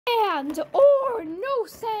Sand or no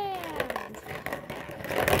sand.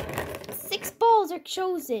 6 balls are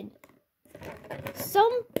chosen.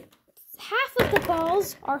 Half of the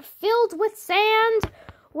balls are filled with sand,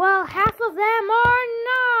 while half of them are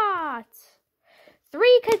not.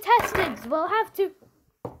 3 contestants will have to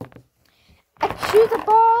choose a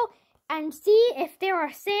ball and see if there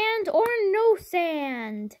are sand or no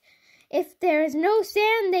sand. If there is no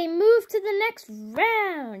sand, they move to the next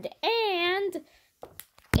round. And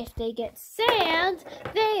if they get sand,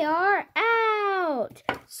 they are out.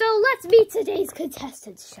 So let's meet today's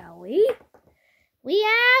contestants, shall we? We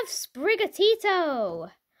have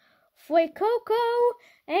Spirgatitto, Fuecoco,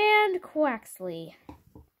 and quaxly.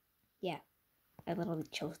 Yeah, I literally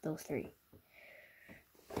chose those 3.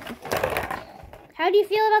 How do you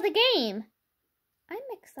feel about the game? I'm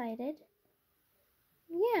excited.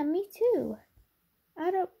 Yeah, me too.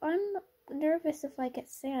 I'm nervous if I get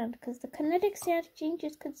sand, because the kinetic sand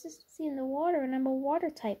changes consistency in the water, and I'm a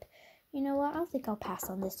water type. You know what? I think I'll pass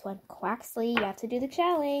on this one. Quaxly, you have to do the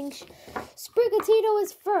challenge. Spirgatitto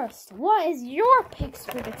is first. What is your pick,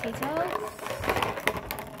 Spirgatitto?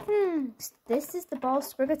 This is the ball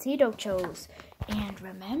Spirgatitto chose. And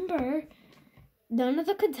remember, none of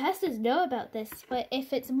the contestants know about this, but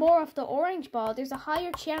if it's more of the orange ball, there's a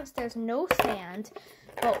higher chance there's no sand.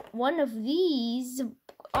 But one of these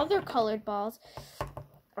other colored balls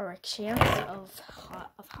are a chance of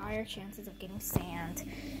higher chances of getting sand.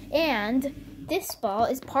 And this ball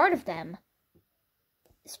is part of them.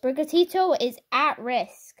 Spirgatitto is at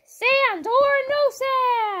risk. Sand or no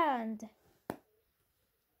sand?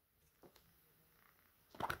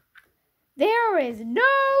 There is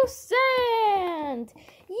no sand!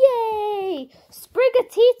 Yay!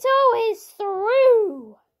 Spirgatitto is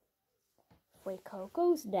through!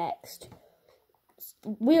 Fuecoco's next.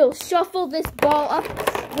 We'll shuffle this ball up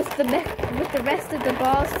with the rest of the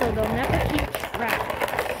balls so they'll never keep track.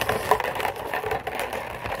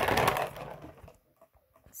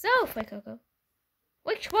 So, Fuecoco,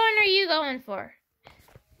 which one are you going for?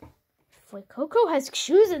 Fuecoco has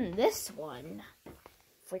chosen this one.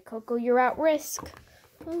 Fuecoco, you're at risk.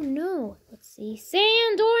 Oh no. Let's see.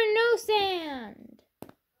 Sand or no sand?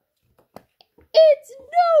 It's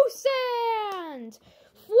no sand!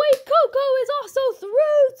 Fuecoco is also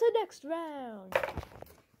through to next round.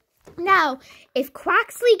 Now, if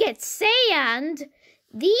quaxly gets sand,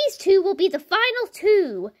 these 2 will be the final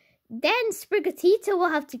 2. Then Spirgatitto will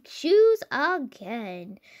have to choose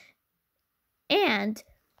again. And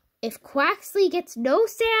if quaxly gets no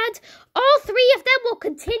sand, all 3 of them will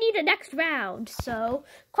continue to next round. So,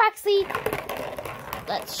 quaxly,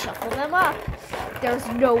 let's shuffle them up. There's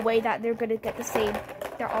no way that they're gonna get the same.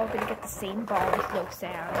 They're all gonna get the same ball with no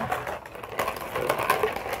sand.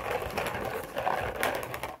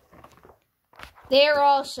 They're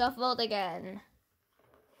all shuffled again.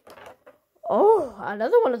 Oh,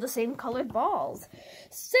 another one of the same colored balls.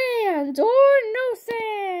 Sand or no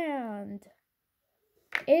sand?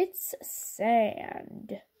 It's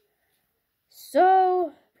sand.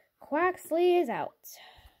 So, quaxly is out.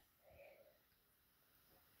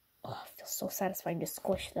 Oh, it feels so satisfying to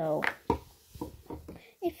squish, though.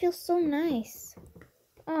 It feels so nice.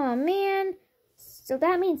 Oh, man. So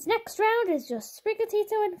that means next round is just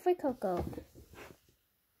Spirgatitto and Fuecoco.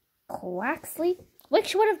 Quaxly,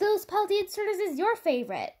 which one of those pelty inserters is your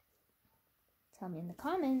favorite? Tell me in the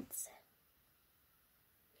comments.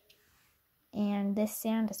 And this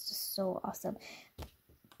sand is just so awesome.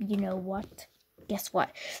 You know what? Guess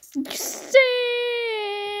what? Sand!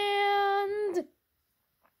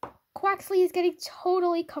 Quaxly is getting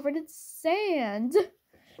totally covered in sand.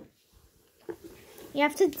 You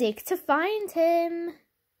have to dig to find him.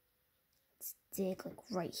 Let's dig like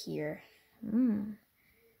right here.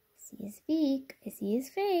 See his beak. I see his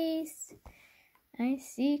face. I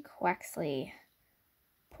see Quaxly.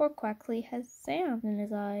 Poor Quaxly has sand in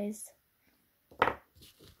his eyes.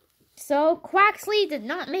 So Quaxly did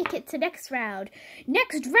not make it to next round.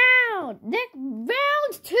 Next round!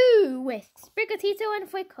 Round 2 with Spirgatitto and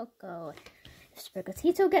Fuecoco. If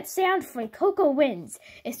Spirgatitto gets sand, Fuecoco wins.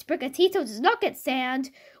 If Spirgatitto does not get sand,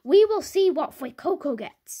 we will see what Fuecoco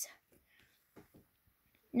gets.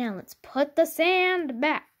 Now let's put the sand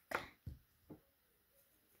back.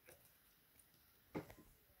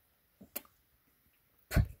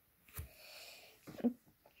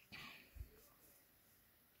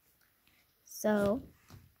 So,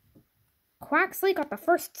 Quaxly got the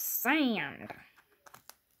first sand.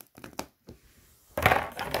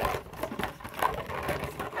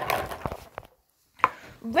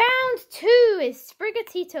 Round 2 is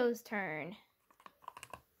Spirgatitto's turn.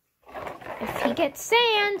 If he he gets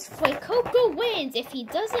sand, Fuecoco wins. If he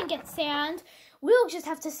doesn't get sand, we'll just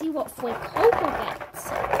have to see what Fuecoco gets.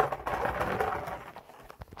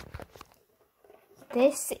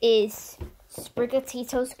 This is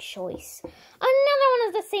Spirgatitto's choice. Another one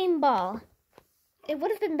of the same ball. It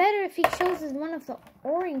would have been better if he chose one of the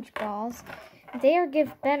orange balls. They'll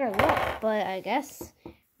give better luck, but I guess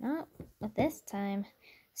not at this time.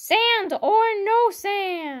 Sand or no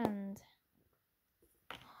sand?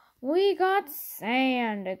 We got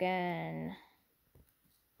sand again.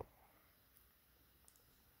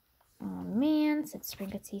 Oh man, said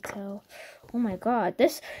Spirgatitto. Oh my god,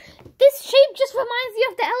 this shape just reminds me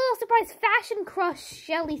of the LL Surprise Fashion Crush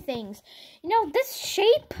jelly things. You know, this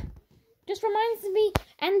shape just reminds me,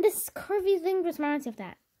 and this curvy thing just reminds me of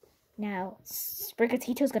that. Now,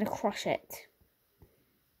 Spirgatitto's gonna crush it.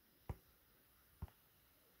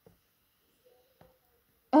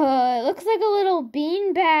 It looks like a little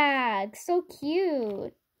bean bag. So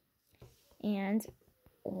cute. And,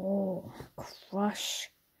 oh, crush.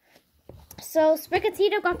 So,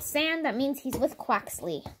 Spirgatitto got sand. That means he's with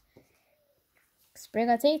Quaxly.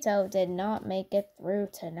 Spirgatitto did not make it through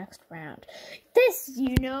to the next round. This,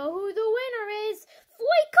 you know who the winner is.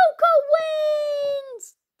 Fuecoco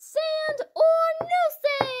wins! Sand or no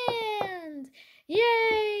sand!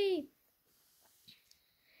 Yay!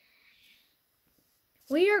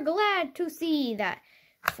 We are glad to see that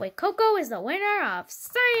Fuecoco is the winner of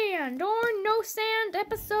Sand or No Sand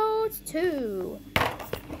Episodes 2.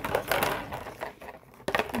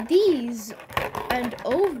 These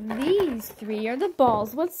three are the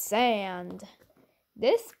balls with sand.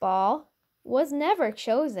 This ball was never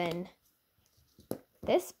chosen.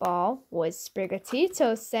 This ball was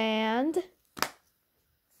Spirgatitto's sand.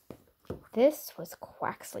 This was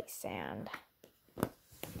Quaxly sand.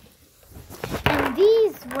 And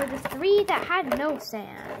these were the three that had no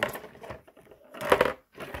sand.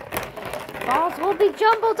 Balls will be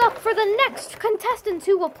jumbled up for the next contestants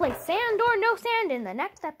who will play Sand or No Sand in the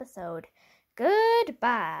next episode.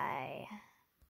 Goodbye.